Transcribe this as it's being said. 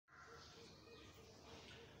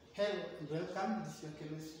Hello and welcome. This is your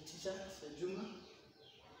chemistry teacher, Sir Juma.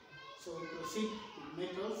 So we proceed with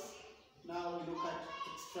metals. Now we look at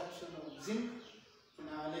extraction of zinc in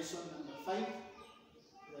our lesson number 5.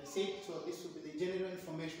 As I said, so this will be the general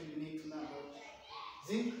information you need to know about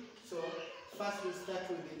zinc. So first we'll start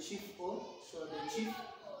with the chief ore. So the chief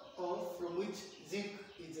ore from which zinc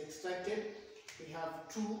is extracted, we have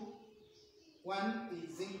two. One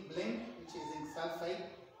is zinc blende, which is zinc sulfide,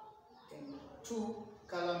 and two,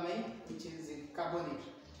 calamine, which is zinc carbonate.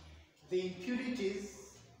 The impurities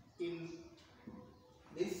in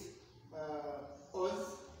this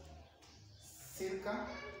ores, silica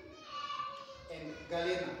and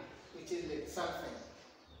galena, which is the sulfide.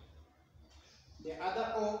 The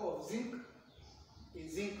other ore of zinc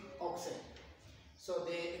is zinc oxide. So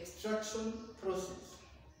the extraction process.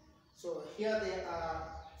 So here there are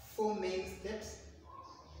 4 main steps.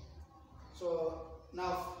 So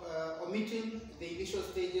now omitting the initial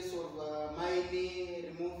stages of mining,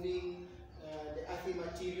 removing the earthy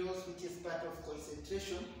materials, which is part of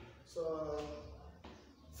concentration. So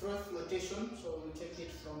froth flotation, so we'll take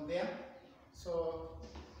it from there. So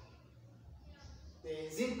the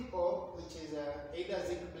zinc ore, which is either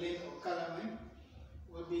zinc blende or calamine,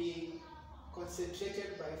 will be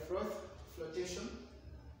concentrated by froth flotation.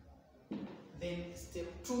 Then step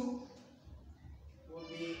 2 will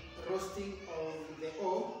be roasting of the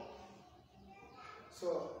ore.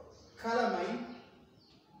 So calamine,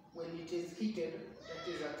 when it is heated, that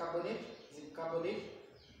is a carbonate, zinc carbonate,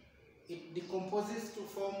 it decomposes to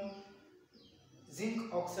form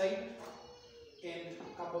zinc oxide and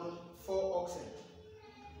carbon 4 oxide.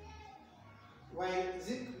 While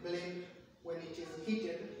zinc blende, when it is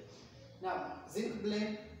heated, now zinc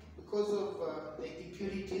blende, because of the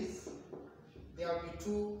impurities, there will be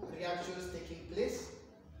 2 reactions taking place.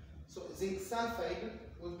 So zinc sulfide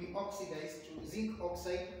will be oxidized to zinc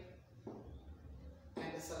oxide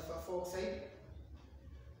and sulfur 4 oxide,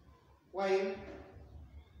 while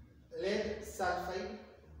lead sulfide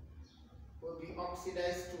will be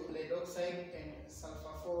oxidized to lead oxide and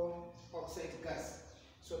sulfur 4 oxide gas.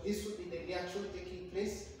 So this will be the reaction taking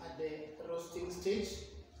place at the roasting stage.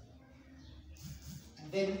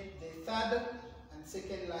 And then the third and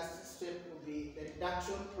second last step will be the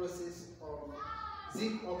reduction process of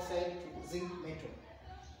zinc oxide to zinc metal.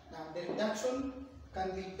 Now the reduction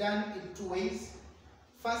can be done in 2 ways.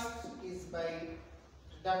 First is by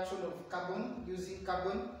reduction of carbon using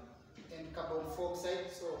carbon and carbon 4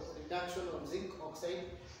 oxide. So reduction of zinc oxide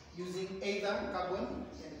using either carbon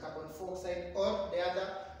and carbon 4 oxide, or the other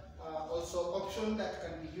also option that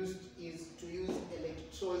can be used is to use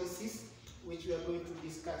electrolysis, which we are going to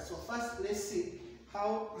discuss. So first, let's see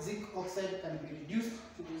how zinc oxide can be reduced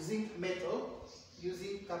to zinc metal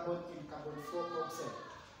using carbon and carbon 4 oxide.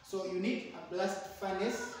 So you need a blast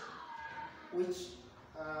furnace which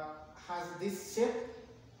has this shape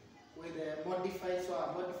with a modified, so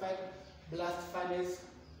a modified blast furnace.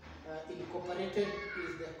 Incorporated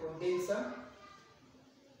is the condenser.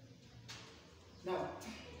 Now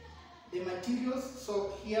the materials,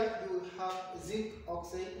 so here you will have zinc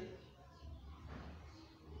oxide,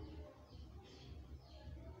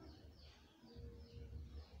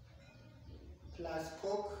 plus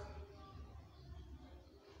coke,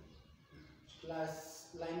 plus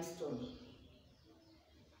limestone.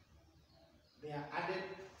 They are added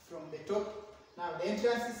from the top. Now the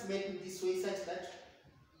entrance is made in this way such that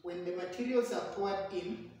when the materials are poured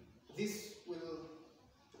in, this will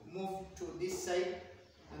move to this side,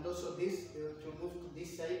 and also this will move to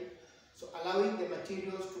this side, so allowing the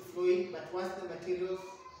materials to flow in. But once the materials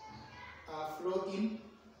flow in,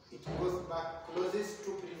 it goes back, closes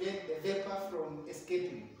to prevent the vapor from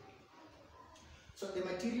escaping. So the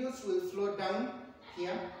materials will flow down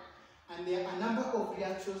here, and there are a number of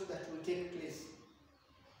reactions that will take place.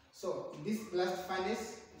 So in this blast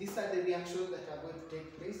furnace, these are the reactions that are going to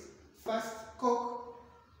take place. First, coke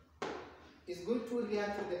is going to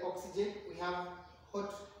react with the oxygen. We have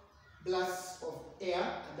hot blasts of air,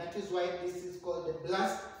 and that is why this is called the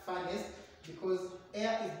blast furnace, because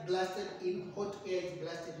air is blasted in, hot air is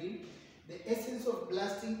blasted in. The essence of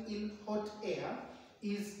blasting in hot air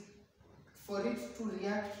is for it to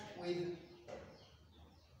react with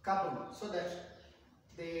carbon, so that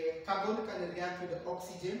the carbon can react with the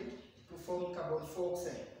oxygen to form carbon 4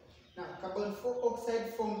 oxide. Now carbon 4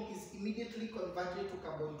 oxide formed is immediately converted to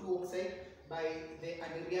carbon 2 oxide by the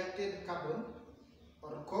unreacted carbon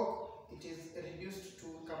or coke. It is reduced to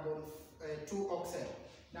carbon 2 oxide.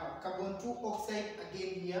 Now carbon 2 oxide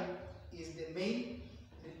again here is the main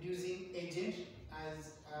reducing agent,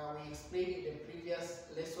 as we explained in the previous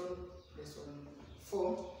lesson, lesson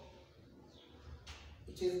 4.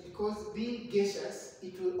 It it is because being gaseous,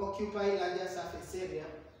 it will occupy larger surface area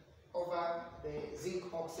over the zinc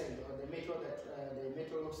oxide or the metal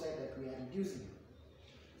oxide that we are reducing.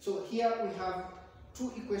 So here we have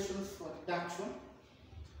two equations for reduction.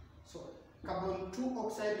 So carbon 2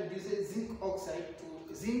 oxide reduces zinc oxide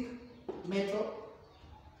to zinc metal.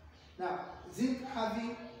 Now zinc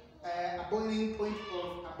having a boiling point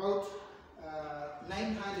of about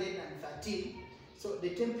 913. So the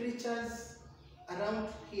temperatures around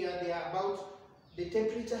here, they are about, the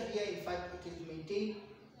temperature here in fact it is maintained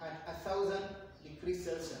at 1000 degrees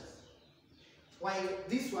Celsius. While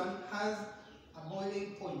this one has a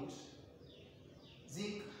boiling point.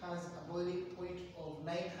 Zinc has a boiling point of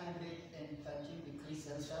 913 degrees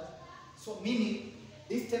Celsius. So meaning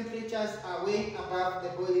these temperatures are way above the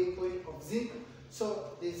boiling point of zinc.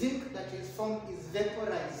 So the zinc that is formed is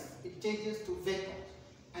vaporized. It changes to vapor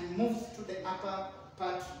and moves to the upper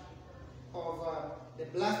part of the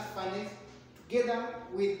blast furnace together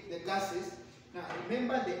with the gases. Now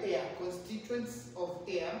remember the air, constituents of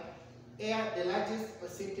air. Air, the largest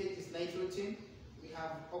percentage is nitrogen. We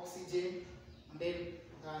have oxygen, and then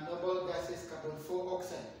noble gases, carbon 4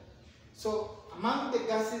 oxide. So among the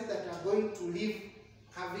gases that are going to live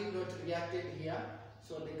having not reacted here,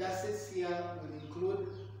 so the gases here will include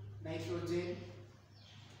nitrogen,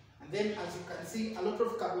 and then as you can see, a lot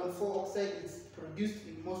of carbon 4 oxide is produced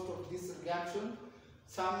in most of this reaction.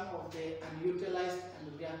 Some of the unutilized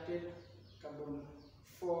and reacted carbon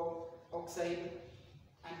 4 oxide,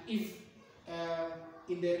 and if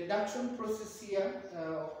in the reduction process here,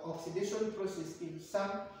 oxidation process, if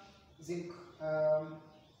some zinc,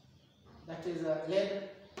 that is lead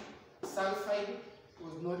sulfide,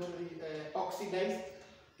 was not oxidized,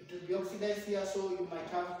 it will be oxidized here, so you might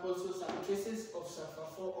have also some traces of sulfur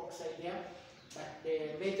 4 oxide there. But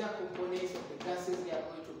the major components of the gases, they are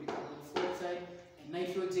going to be carbon 4 oxide and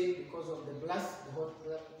nitrogen because of the blast, the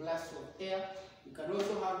hot blast of air. You can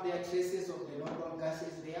also have there traces of the noble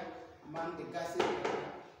gases there among the gases that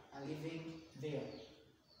are living there.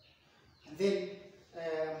 And then,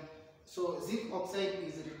 so zinc oxide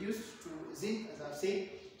is reduced to zinc, as I've said.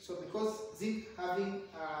 So because zinc having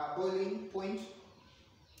a boiling point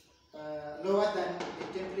lower than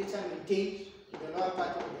the temperature maintained in the lower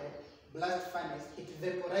part of the blast furnace, it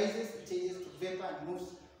vaporizes, it changes to vapor and moves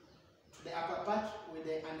to the upper part with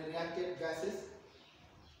the unreacted gases.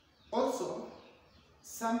 Also,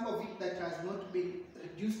 some of it that has not been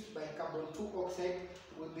reduced by carbon 2 oxide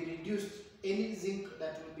will be reduced. Any zinc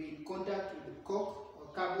that will be in contact with the coke or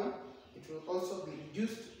carbon, it will also be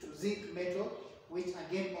reduced to zinc metal, which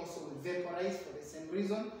again also will vaporize for the same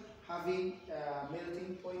reason, having a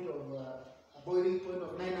melting point of a boiling point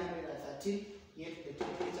of 913, yet the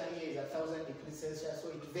temperature here is 1000 degrees Celsius, so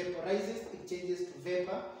it vaporizes, it changes to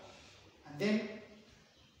vapor, and then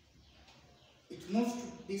it moves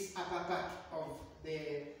to this upper part of the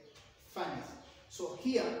furnace. So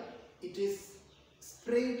here it is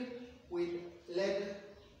sprayed with lead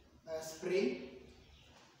spray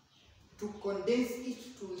to condense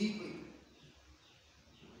it to liquid,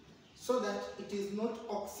 so that it is not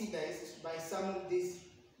oxidized by some of these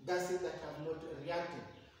gases that have not reacted,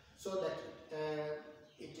 so that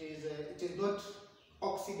it is not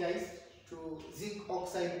oxidized to zinc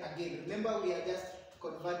oxide again. Remember, we are just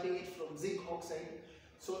converting it from zinc oxide,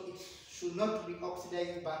 so it should not be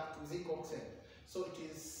oxidized back to zinc oxide. So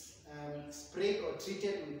it is sprayed or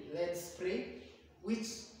treated with lead spray, which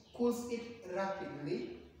cools it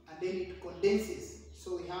rapidly, and then it condenses.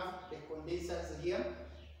 So we have the condensers here.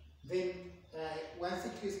 Then once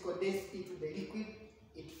it is condensed into the liquid,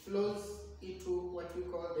 it flows into what we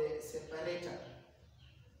call the separator.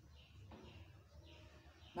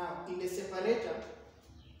 Now in the separator,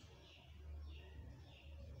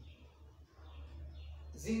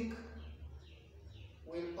 zinc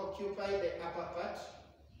will occupy the upper part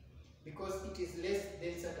because it is less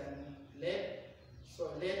denser than lead,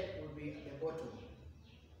 so lead will be at the bottom,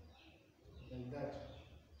 like that.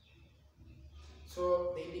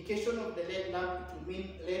 So the indication of the lead lamp, it will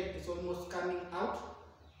mean lead is almost coming out,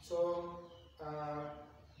 so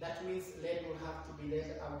that means lead will have to be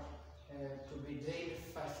let out to be drained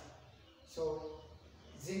first. So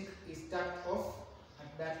zinc is tapped off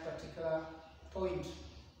at that particular point.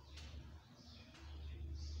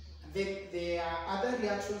 And then there are other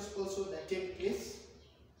reactions also that take place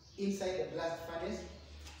inside the blast furnace.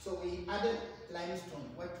 So we added limestone.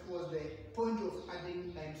 What was the point of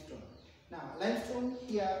adding limestone? Now, limestone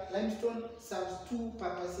here, limestone serves two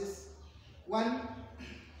purposes. One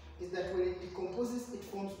is that when it decomposes, it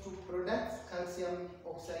forms two products, calcium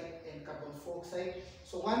oxide and carbon 4 oxide.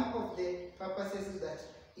 So one of the purposes is that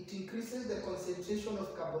it increases the concentration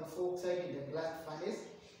of carbon dioxide in the blast furnace.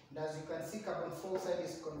 And as you can see, carbon dioxide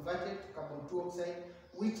is converted to carbon dioxide,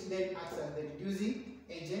 which then acts as the reducing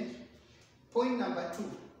agent. Point number 2,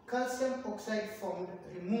 calcium oxide formed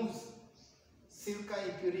removes silica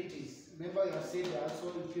impurities. Remember, you have said there are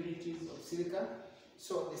also impurities of silica.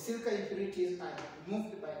 So the silica impurities are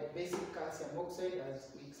removed by the basic calcium oxide, as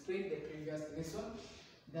we explained in the previous lesson,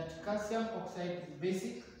 that calcium oxide is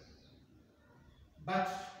basic, but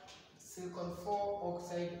silicon 4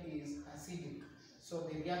 oxide is acidic. So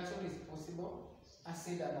the reaction is possible,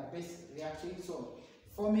 acid and a base reaction. So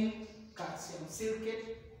forming calcium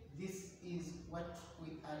silicate, this is what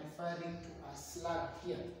we are referring to as slag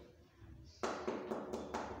here.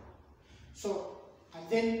 So, and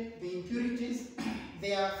then the impurities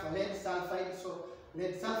there for lead sulfide. So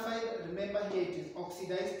lead sulfide, remember here it is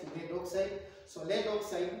oxidized to lead oxide. So lead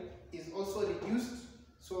oxide is also reduced.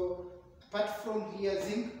 So apart from here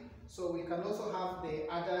zinc, so we can also have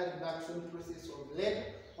the other reduction process of lead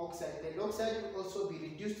oxide. Lead oxide will also be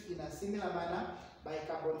reduced in a similar manner by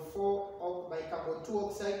carbon 2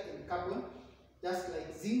 oxide and carbon, just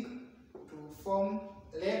like zinc, to form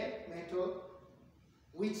lead metal,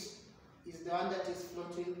 which is the one that is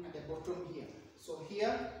floating at the bottom here. So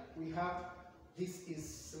here we have, this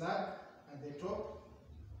is slag at the top,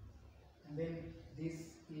 and then this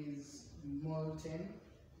is molten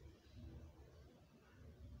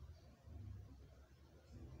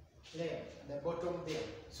lead at the bottom there.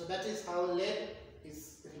 So that is how lead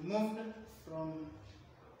is removed from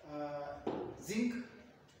zinc,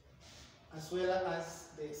 as well as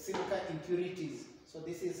the silica impurities. So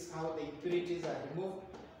this is how the impurities are removed.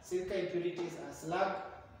 Silica impurities are slag,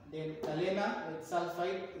 then galena with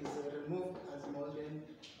sulfide is removed as molten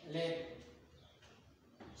lead.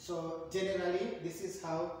 So generally, this is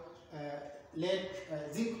how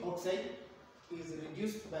zinc oxide is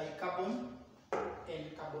reduced by carbon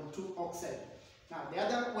and carbon 2 oxide. Now, the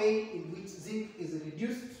other way in which zinc is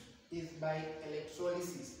reduced is by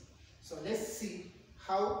electrolysis. So let's see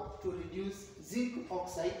how to reduce zinc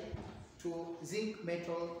oxide to zinc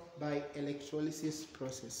metal by electrolysis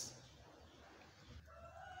process.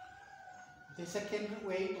 The second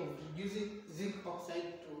way of reducing zinc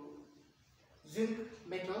oxide to zinc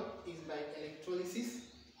metal is by electrolysis.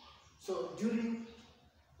 So during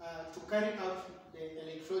to carry out the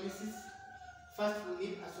electrolysis, first we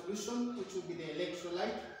need a solution, which will be the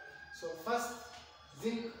electrolyte. So first,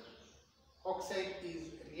 zinc oxide is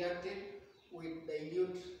reacted with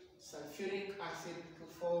dilute sulfuric acid to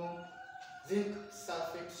form zinc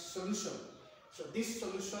sulfate solution. So this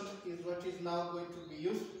solution is what is now going to be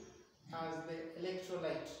used as the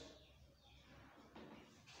electrolyte.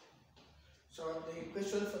 So the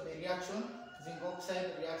equation for the reaction, zinc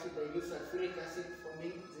oxide reacts with dilute sulfuric acid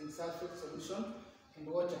forming zinc sulfate solution and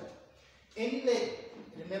water. Any lead,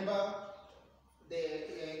 remember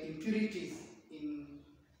the impurities in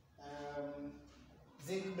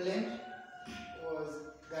zinc blend was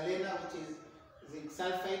galena, which is zinc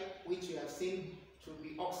sulfide, which we have seen to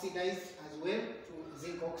be oxidized as well to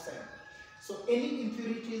zinc oxide. So any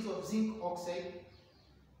impurities of zinc oxide,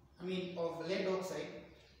 of lead oxide,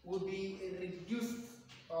 will be reduced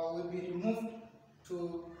or will be removed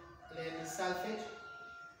to lead sulfate.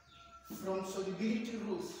 From solubility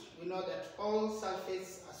rules, we know that all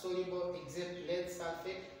sulfates are soluble except lead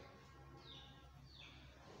sulfate,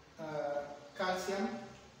 calcium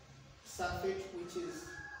sulfate, which is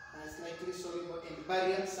slightly soluble, and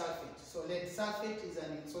barium sulfate. So lead sulfate is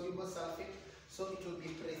an insoluble sulfate, so it will be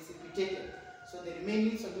precipitated. So the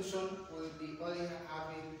remaining solution will be only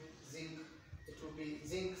having zinc. It will be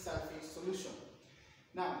zinc sulfate solution.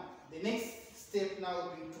 Now, the next step now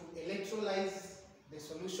will be to electrolyze the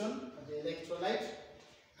solution of the electrolyte,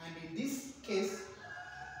 and in this case,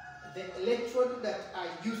 the electrodes that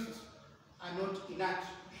are used are not inert.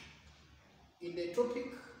 In the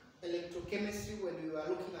topic electrochemistry, when we were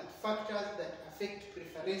looking at factors that affect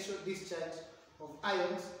preferential discharge of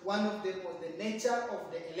ions, one of them was the nature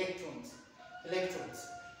of the electrons.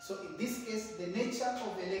 So in this case, the nature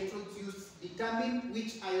of electrodes used determine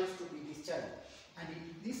which ions to be discharged. And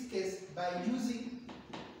in this case, by using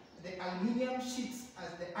the aluminium sheets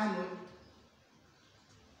as the anode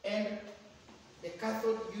and the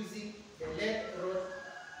cathode using the lead rod,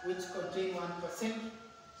 which contain 1%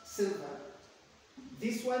 silver,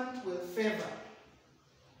 this one will favor.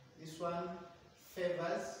 This one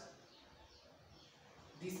favors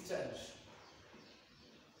discharge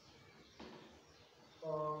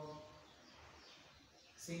of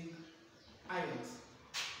zinc ions,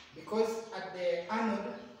 because at the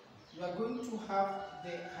anode you are going to have the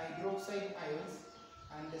hydroxide ions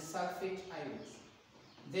and the sulfate ions.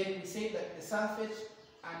 Then we say that the sulfates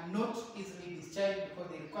are not easily discharged because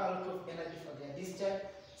they require a lot of energy for their discharge.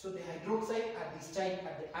 So the hydroxide are discharged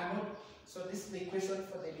at the anode. So this is the equation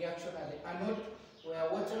for the reaction at the anode, where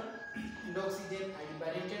water and oxygen are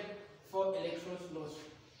liberated, 4 electrons lost.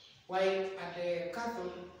 While at the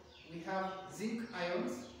cathode, we have zinc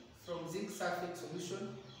ions from zinc sulfate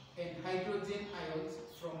solution and hydrogen ions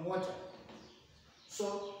from water. So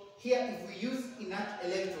here, if we use inert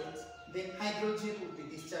electrodes, then hydrogen will be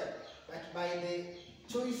discharged. But by the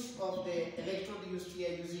choice of the electrode used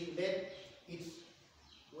here using lead, it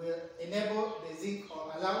will enable the zinc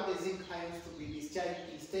or allow the zinc ions to be discharged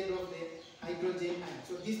instead of the hydrogen ions.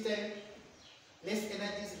 So this time, less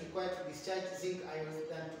energy is required to discharge zinc ions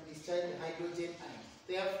than to discharge the hydrogen ions.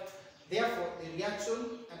 Therefore, the reaction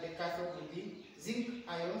at the cathode will be zinc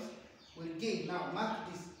ions will gain. Now, mark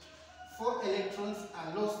this. 4 electrons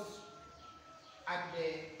are lost at the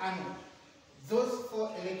anode. Those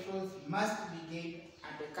 4 electrons must be gained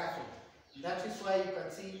at the cathode. That is why you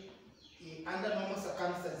can see under normal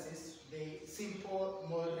circumstances, the simple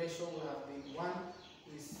mole ratio will have been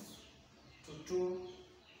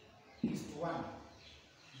 1:2:1.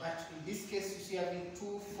 But in this case, you see having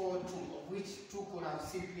 2:4:2, of which 2 could have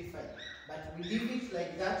simplified. But we leave it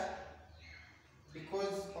like that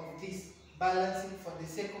because of this balancing, for the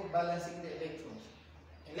sake of balancing the electrons.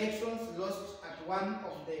 Electrons lost at one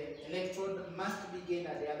of the electrode must be gained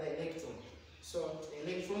at the other electrode. So the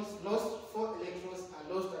electrons lost, 4 electrons are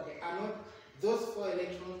lost at the anode. Those 4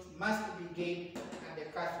 electrons must be gained at the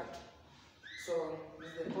cathode. So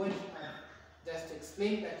this is the point I just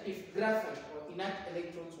explained, that if graphite or inert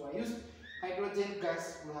electrons were used, hydrogen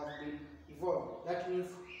gas would have been evolved. That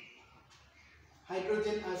means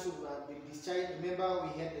hydrogen also would have been discharged. Remember, we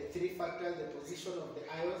had the 3 factors: the position of the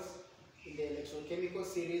ions in the electrochemical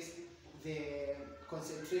series, the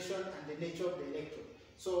concentration, and the nature of the electron.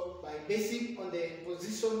 So by basing on the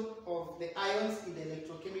position of the ions in the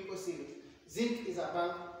electrochemical series, zinc is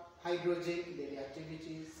above hydrogen in the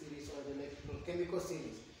reactivity series or the electrochemical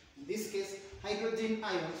series. In this case, hydrogen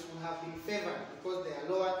ions will have been favored because they are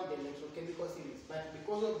lower in the electrochemical series. But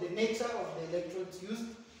because of the nature of the electrodes used,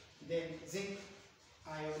 then zinc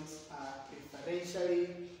ions are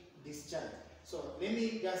preferentially discharged. So let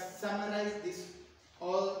me just summarize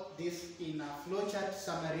all this in a flowchart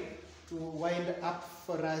summary to wind up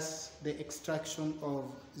for us the extraction of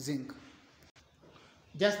zinc.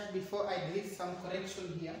 Just before I delete some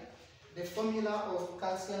correction here, the formula of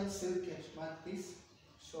calcium silicate, mark this.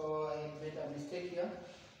 So I made a mistake here.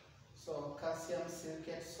 So calcium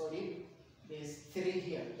silicate solid, there's 3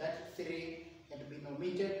 here. That 3 had been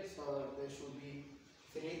omitted, so there should be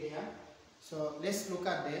 3 there. So let's look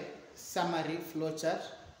at the summary flowchart.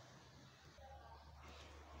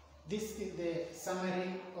 This is the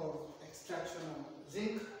summary of extraction of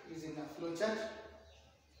zinc using a flowchart.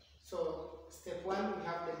 So step 1, we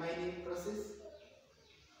have the mining process.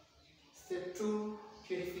 Step 2,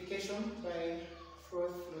 purification by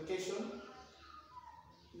froth flotation.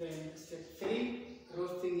 Then step 3,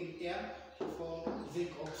 roasting in air to form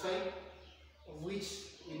zinc oxide, of which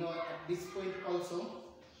we know at this point also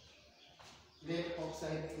lead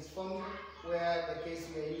oxide is formed, where the case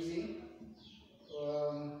we are using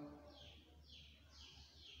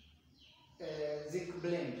zinc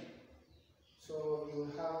blend. So you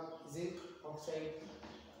have zinc oxide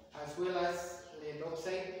as well as lead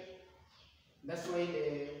oxide. That's why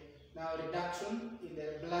the now reduction in the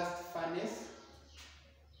blast furnace.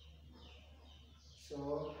 So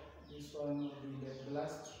this one will be the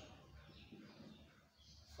blast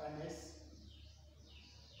furnace.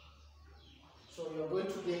 So you're going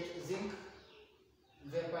to get zinc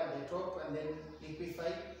vapor at the top and then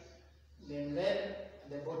liquefied, then lead at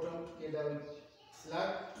the bottom together with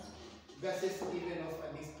slag, gases given off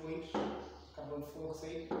at this point, carbon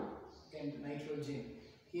dioxide and nitrogen.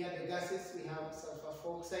 Here the gases, we have sulfur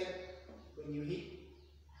dioxide. When you heat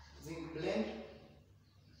zinc blend,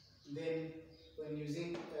 then when you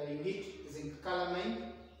heat zinc calamine,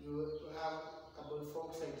 you will have carbon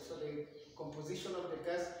dioxide. So the composition of the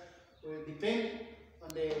gas will depend on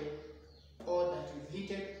the ore that is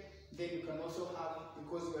heated. Then you can also have,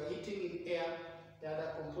 because you are heating in air, the other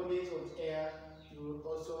components of air, you will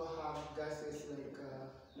also have gases like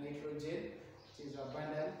nitrogen, which is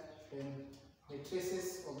abundant, and the traces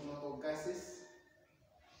of normal gases,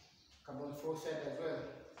 carbon dioxide as well.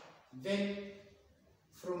 Then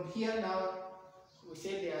from here now, we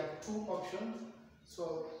say there are 2 options. So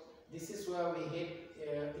this is where we head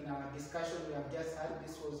in our discussion we have just had.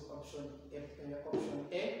 This was option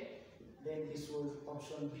A, then this was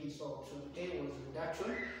option B. So option A was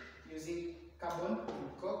reduction using carbon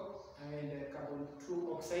and coke, and carbon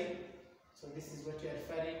 2 oxide. So this is what we are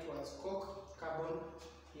referring to as coke. Carbon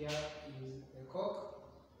here is the coke.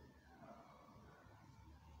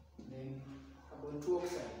 Then carbon 2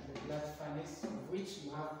 oxide, the blast furnace, of which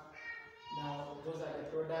you have now. Those are the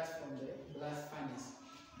products from the blast furnace.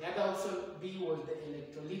 The other option B was the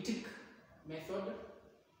electrolytic method,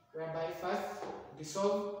 whereby first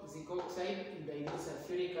dissolve zinc oxide in dilute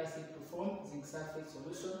sulfuric acid to form zinc sulfate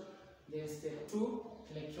solution. Then step 2,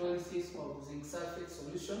 electrolysis of zinc sulfate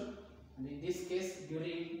solution. And in this case,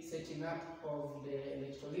 during setting up of the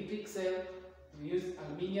electrolytic cell, we use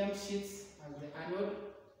aluminium sheets as the anode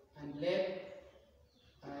and lead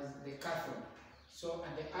as the cathode. So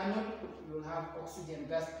at the anode, you will have oxygen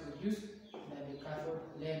gas produced, and at the cathode,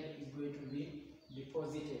 lead is going to be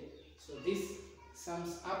deposited. So this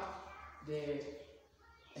sums up the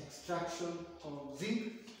extraction of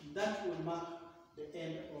zinc. That will mark the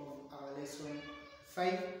end of our lesson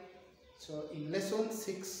 5. So in lesson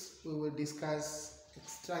 6, we will discuss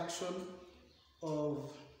extraction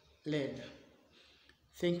of lead.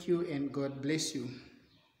 Thank you and God bless you.